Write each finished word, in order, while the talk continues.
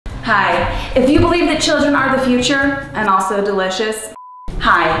Hi, if you believe that children are the future and also delicious.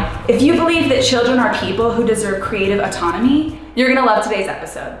 Hi, if you believe that children are people who deserve creative autonomy, you're gonna love today's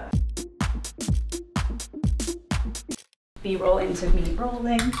episode. B-roll into me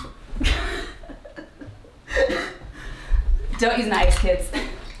rolling. Don't use knives, kids.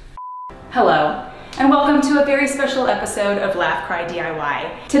 Hello, and welcome to a very special episode of Laugh Cry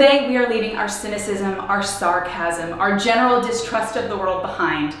DIY. Today we are leaving our cynicism, our sarcasm, our general distrust of the world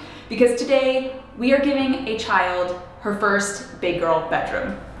behind, because today we are giving a child her first big girl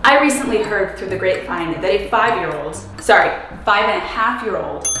bedroom. I recently heard through the grapevine that a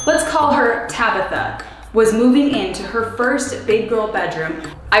 5.5-year-old, let's call her Tabitha, was moving into her first big girl bedroom.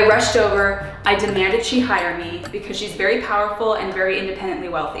 I rushed over, I demanded she hire me because she's very powerful and very independently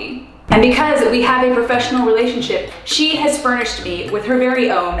wealthy. And because we have a professional relationship, she has furnished me with her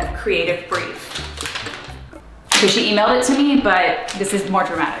very own creative brief. So she emailed it to me, but this is more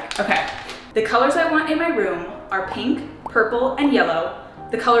dramatic. Okay. The colors I want in my room are pink, purple, and yellow.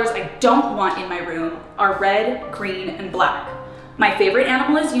 The colors I don't want in my room are red, green, and black. My favorite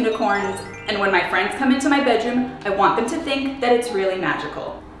animal is unicorns, and when my friends come into my bedroom, I want them to think that it's really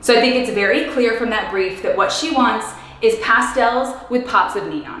magical. So I think it's very clear from that brief that what she wants is pastels with pops of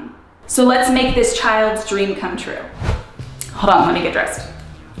neon. So let's make this child's dream come true. Hold on, let me get dressed.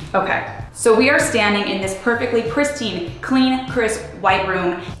 Okay, so we are standing in this perfectly pristine, clean, crisp, white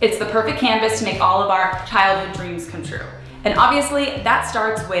room. It's the perfect canvas to make all of our childhood dreams come true. And obviously that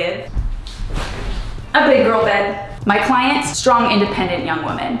starts with a big girl bed. My client, strong, independent young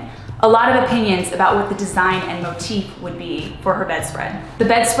woman. A lot of opinions about what the design and motif would be for her bedspread. The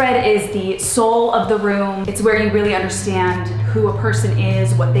bedspread is the soul of the room. It's where you really understand who a person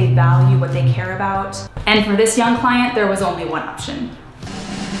is, what they value, what they care about. And for this young client, there was only one option.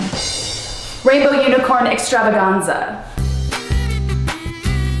 Rainbow Unicorn Extravaganza.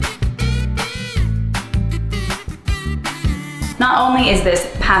 Not only is this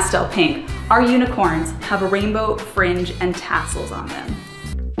pastel pink, our unicorns have a rainbow fringe and tassels on them.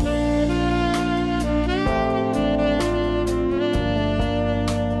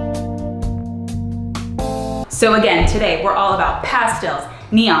 So again, today we're all about pastels,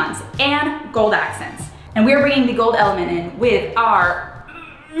 neons, and gold accents. And we're bringing the gold element in with our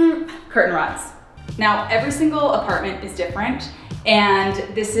curtain rods. Now, every single apartment is different, and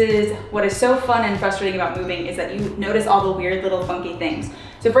this is what is so fun and frustrating about moving is that you notice all the weird little funky things.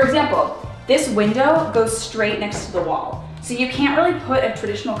 So for example, this window goes straight next to the wall. So you can't really put a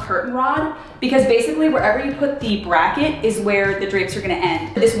traditional curtain rod because basically wherever you put the bracket is where the drapes are gonna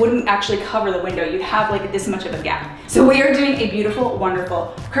end. This wouldn't actually cover the window. You'd have like this much of a gap. So we are doing a beautiful,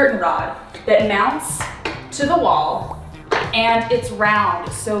 wonderful curtain rod that mounts to the wall, and it's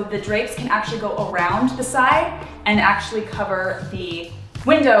round, so the drapes can actually go around the side and actually cover the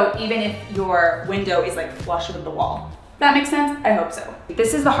window, even if your window is like flush with the wall. That makes sense? I hope so.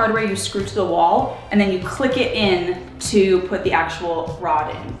 This is the hardware you screw to the wall, and then you click it in to put the actual rod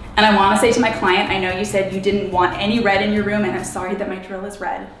in. And I wanna say to my client, I know you said you didn't want any red in your room, and I'm sorry that my drill is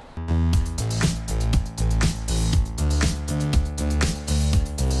red.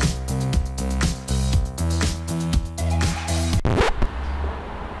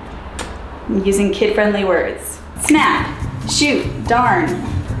 I'm using kid-friendly words. Snap, shoot, darn.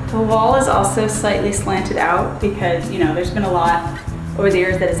 The wall is also slightly slanted out because, you know, there's been a lot over the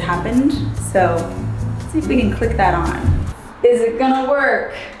years that has happened. So let's see if we can click that on. Is it gonna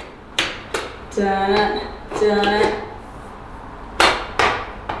work? Dun, dun.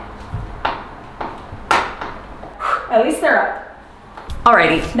 At least they're up.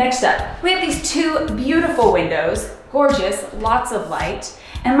 Alrighty, next up. We have these two beautiful windows, gorgeous, lots of light.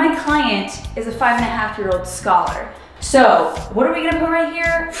 And my client is a 5.5-year-old scholar. So what are we gonna put right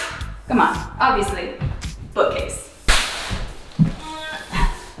here? Come on, obviously, bookcase.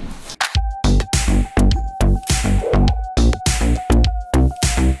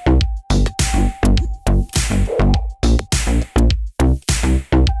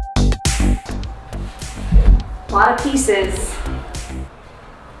 A lot of pieces.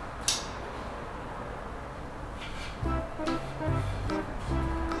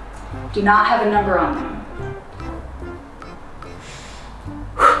 Do not have a number on them.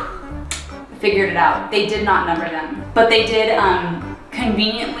 Figured it out. They did not number them, but they did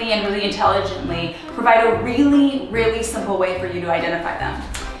conveniently and really intelligently provide a really, really simple way for you to identify them.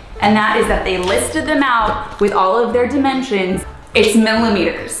 And that is that they listed them out with all of their dimensions. It's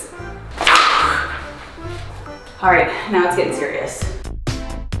millimeters. All right, now it's getting serious.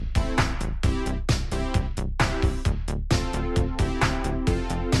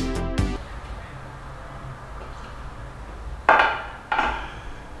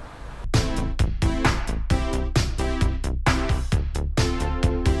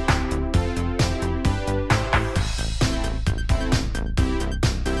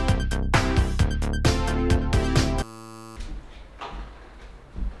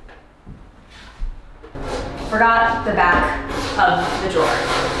 forgot the back of the drawer.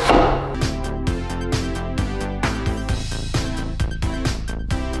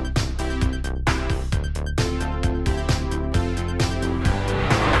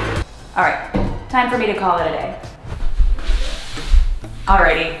 All right, time for me to call it a day.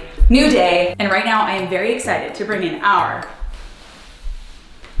 Alrighty, new day, and right now I am very excited to bring in our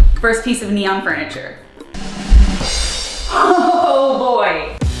first piece of neon furniture. Oh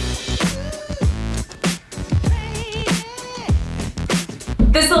boy!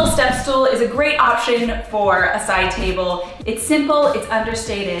 This little step stool is a great option for a side table. It's simple, it's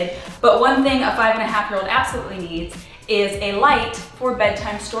understated, but one thing a 5.5-year-old absolutely needs is a light for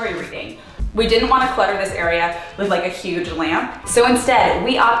bedtime story reading. We didn't want to clutter this area with like a huge lamp, so instead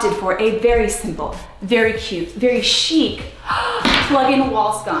we opted for a very simple, very cute, very chic plug-in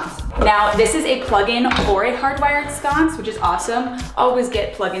wall sconce. Now this is a plug-in or a hardwired sconce, which is awesome. Always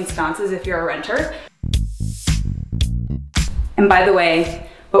get plug-in sconces if you're a renter. And by the way,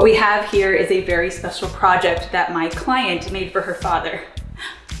 what we have here is a very special project that my client made for her father.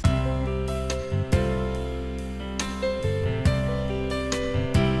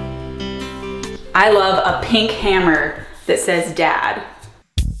 I love a pink hammer that says Dad.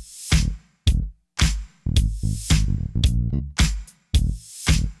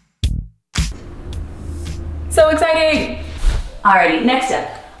 So exciting! Alrighty, next up,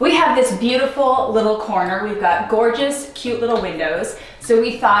 we have this beautiful little corner. We've got gorgeous, cute little windows. So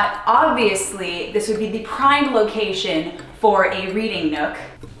we thought, obviously, this would be the prime location for a reading nook.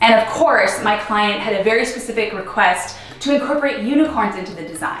 And of course, my client had a very specific request to incorporate unicorns into the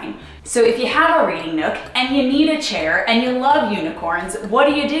design. So if you have a reading nook and you need a chair and you love unicorns, what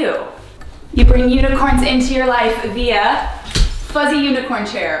do? You bring unicorns into your life via fuzzy unicorn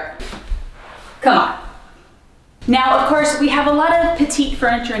chair. Come on. Now, of course, we have a lot of petite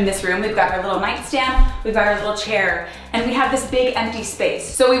furniture in this room. We've got our little nightstand, we've got our little chair, and we have this big empty space.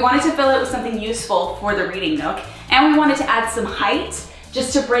 So we wanted to fill it with something useful for the reading nook, and we wanted to add some height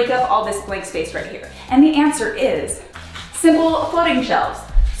just to break up all this blank space right here. And the answer is simple floating shelves.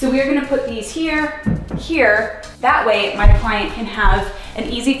 So we are gonna put these here, here. That way my client can have an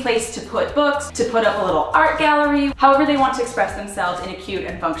easy place to put books, to put up a little art gallery, however they want to express themselves in a cute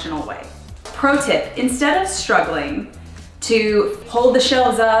and functional way. Pro tip, instead of struggling to hold the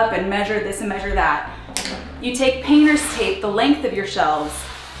shelves up and measure this and measure that, you take painter's tape the length of your shelves,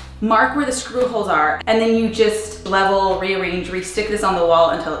 mark where the screw holes are, and then you just level, rearrange, re-stick this on the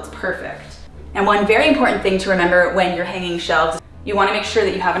wall until it's perfect. And one very important thing to remember when you're hanging shelves, you want to make sure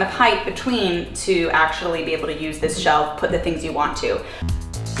that you have enough height between to actually be able to use this shelf, put the things you want to.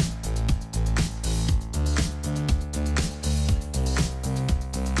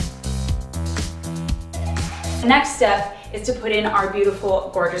 The next step is to put in our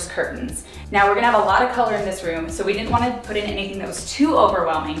beautiful, gorgeous curtains. Now we're gonna have a lot of color in this room, so we didn't want to put in anything that was too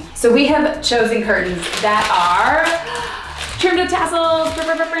overwhelming. So we have chosen curtains that are trimmed with tassels.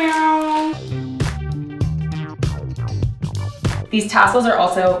 These tassels are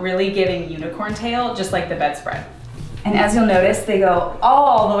also really giving unicorn tail, just like the bedspread. And as you'll notice, they go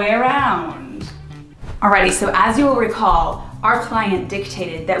all the way around. Alrighty, so as you will recall, our client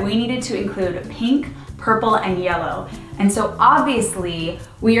dictated that we needed to include pink, purple, and yellow. And so obviously,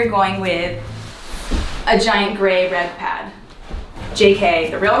 we are going with a giant gray red pad.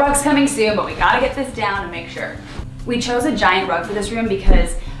 JK, the real rug's coming soon, but we gotta get this down and make sure. We chose a giant rug for this room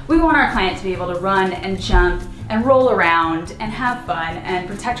because we want our client to be able to run and jump and roll around and have fun and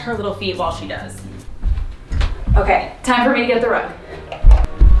protect her little feet while she does. Okay, time for me to get the rug.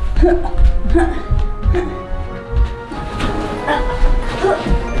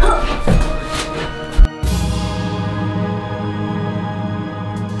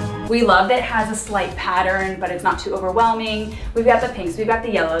 We love that it has a slight pattern, but it's not too overwhelming. We've got the pinks, we've got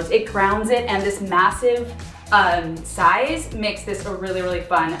the yellows. It grounds it, and this massive size makes this a really, really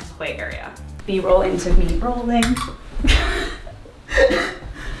fun play area. B-roll into me rolling.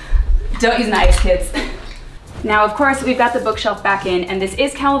 Don't use knives, kids. Now, of course, we've got the bookshelf back in, and this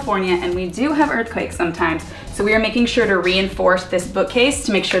is California, and we do have earthquakes sometimes, so we are making sure to reinforce this bookcase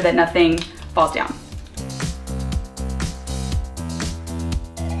to make sure that nothing falls down.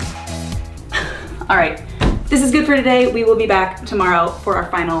 All right, this is good for today. We will be back tomorrow for our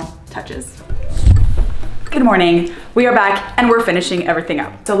final touches. Good morning. We are back and we're finishing everything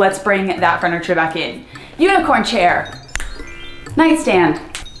up. So let's bring that furniture back in. Unicorn chair, nightstand.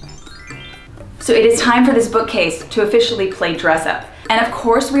 So it is time for this bookcase to officially play dress up. And of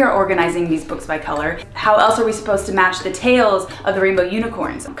course we are organizing these books by color. How else are we supposed to match the tails of the rainbow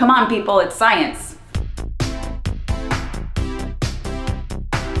unicorns? Come on people, it's science.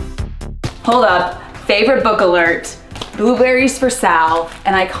 Hold up, favorite book alert, Blueberries for Sal,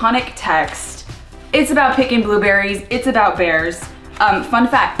 an iconic text. It's about picking blueberries, it's about bears. Fun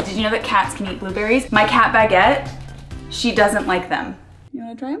fact, did you know that cats can eat blueberries? My cat Baguette, she doesn't like them. You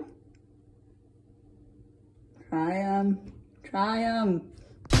wanna try them? Try them, try them.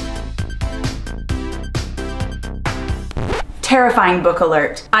 Terrifying book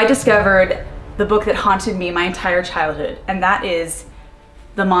alert. I discovered the book that haunted me my entire childhood, and that is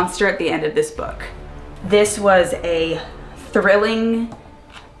the monster at the end of this book. This was a thrilling,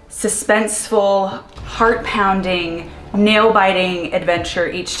 suspenseful, heart-pounding, nail-biting adventure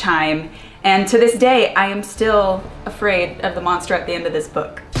each time. And to this day, I am still afraid of the monster at the end of this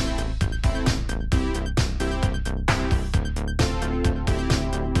book.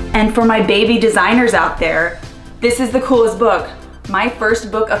 And for my baby designers out there, this is the coolest book. My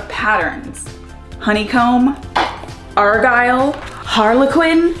first book of patterns. Honeycomb, Argyle,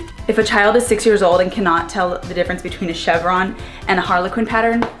 Harlequin. If a child is 6 years old and cannot tell the difference between a chevron and a Harlequin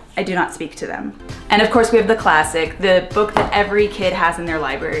pattern, I do not speak to them. And of course we have the classic, the book that every kid has in their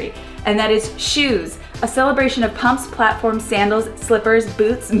library, and that is Shoes, a celebration of pumps, platforms, sandals, slippers,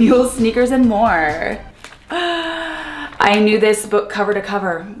 boots, mules, sneakers, and more. I knew this book cover to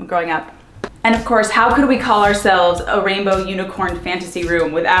cover growing up. And of course, how could we call ourselves a rainbow unicorn fantasy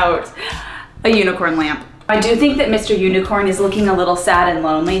room without a unicorn lamp? I do think that Mr. Unicorn is looking a little sad and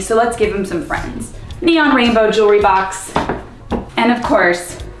lonely, so let's give him some friends. Neon rainbow jewelry box, and of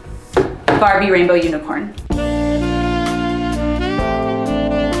course, Barbie rainbow unicorn.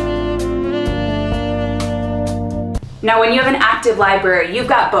 Now, when you have an active library, you've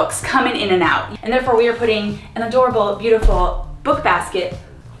got books coming in and out, and therefore we are putting an adorable, beautiful book basket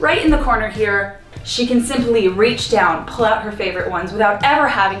right in the corner here. She can simply reach down, pull out her favorite ones without ever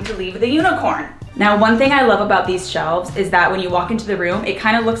having to leave the unicorn. Now, one thing I love about these shelves is that when you walk into the room, it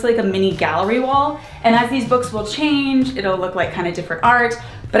kind of looks like a mini gallery wall. And as these books will change, it'll look like kind of different art.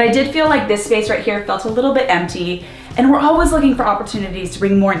 But I did feel like this space right here felt a little bit empty, and we're always looking for opportunities to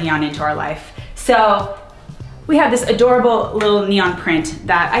bring more neon into our life. So we have this adorable little neon print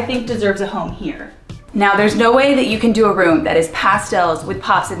that I think deserves a home here. Now, there's no way that you can do a room that is pastels with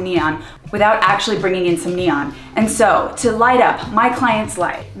pops of neon without actually bringing in some neon. And so, to light up my client's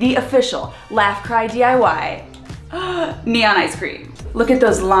life, the official Laugh Cry DIY neon ice cream. Look at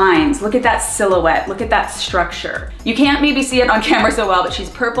those lines, look at that silhouette, look at that structure. You can't maybe see it on camera so well, but she's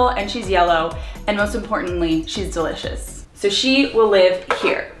purple and she's yellow, and most importantly, she's delicious. So she will live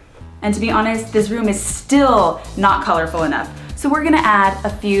here. And to be honest, this room is still not colorful enough. So we're gonna add a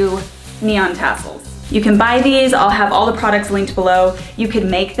few neon tassels. You can buy these, I'll have all the products linked below. You can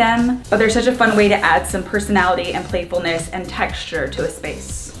make them, but they're such a fun way to add some personality and playfulness and texture to a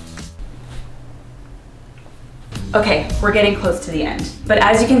space. Okay, we're getting close to the end. But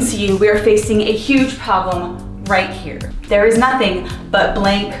as you can see, we're facing a huge problem right here. There is nothing but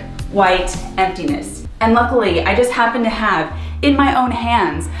blank, white emptiness. And luckily, I just happen to have, in my own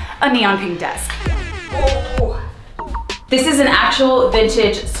hands, a neon pink desk. Oh. This is an actual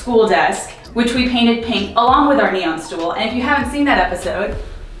vintage school desk, which we painted pink along with our neon stool. And if you haven't seen that episode,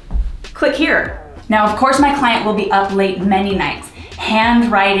 click here. Now, of course, my client will be up late many nights,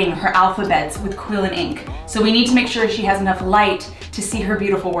 handwriting her alphabets with quill and ink. So we need to make sure she has enough light to see her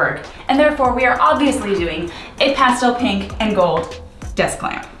beautiful work. And therefore, we are obviously doing a pastel pink and gold desk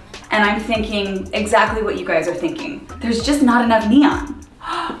lamp. And I'm thinking exactly what you guys are thinking. There's just not enough neon.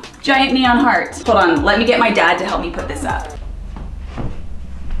 Giant neon heart. Hold on, let me get my dad to help me put this up.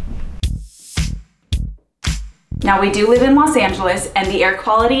 Now, we do live in Los Angeles and the air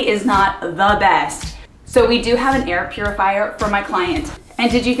quality is not the best. So we do have an air purifier for my client.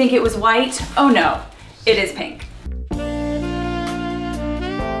 And did you think it was white? Oh no, it is pink.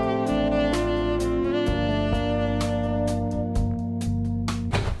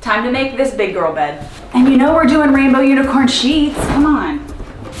 Time to make this big girl bed. And you know we're doing rainbow unicorn sheets, come on.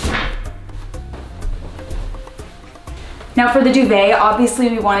 Now for the duvet, obviously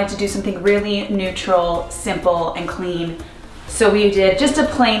we wanted to do something really neutral, simple, and clean. So we did just a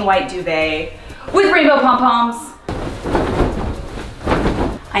plain white duvet with rainbow pom-poms.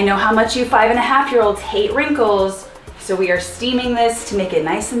 I know how much you 5.5-year-olds hate wrinkles, so we are steaming this to make it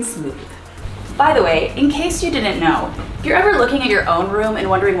nice and smooth. By the way, in case you didn't know, if you're ever looking at your own room and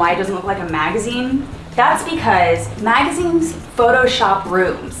wondering why it doesn't look like a magazine, that's because magazines Photoshop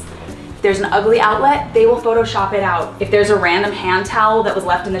rooms. If there's an ugly outlet, they will Photoshop it out. If there's a random hand towel that was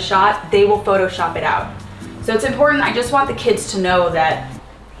left in the shot, they will Photoshop it out. So it's important, I just want the kids to know that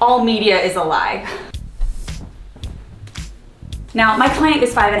all media is a lie. Now, my client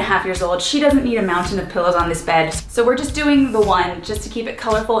is 5.5 years old. She doesn't need a mountain of pillows on this bed, so we're just doing the one just to keep it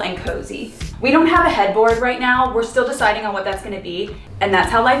colorful and cozy. We don't have a headboard right now. We're still deciding on what that's gonna be, and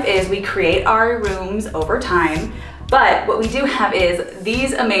that's how life is. We create our rooms over time, but what we do have is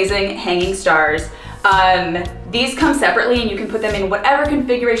these amazing hanging stars. These come separately and you can put them in whatever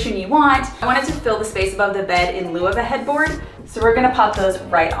configuration you want. I wanted to fill the space above the bed in lieu of a headboard, so we're gonna pop those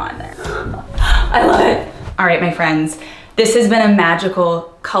right on there. I love it. All right, my friends. This has been a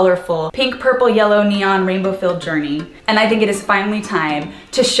magical, colorful, pink, purple, yellow, neon, rainbow-filled journey, and I think it is finally time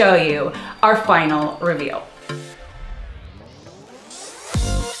to show you our final reveal.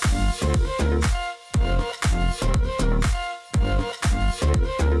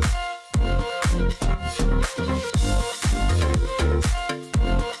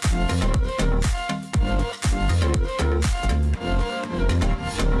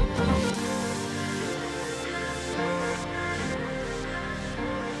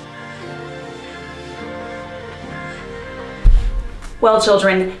 Well,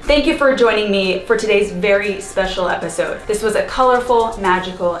 children, thank you for joining me for today's very special episode. This was a colorful,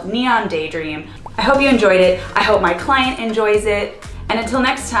 magical, neon daydream. I hope you enjoyed it. I hope my client enjoys it. And until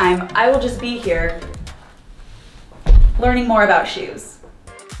next time, I will just be here learning more about shoes.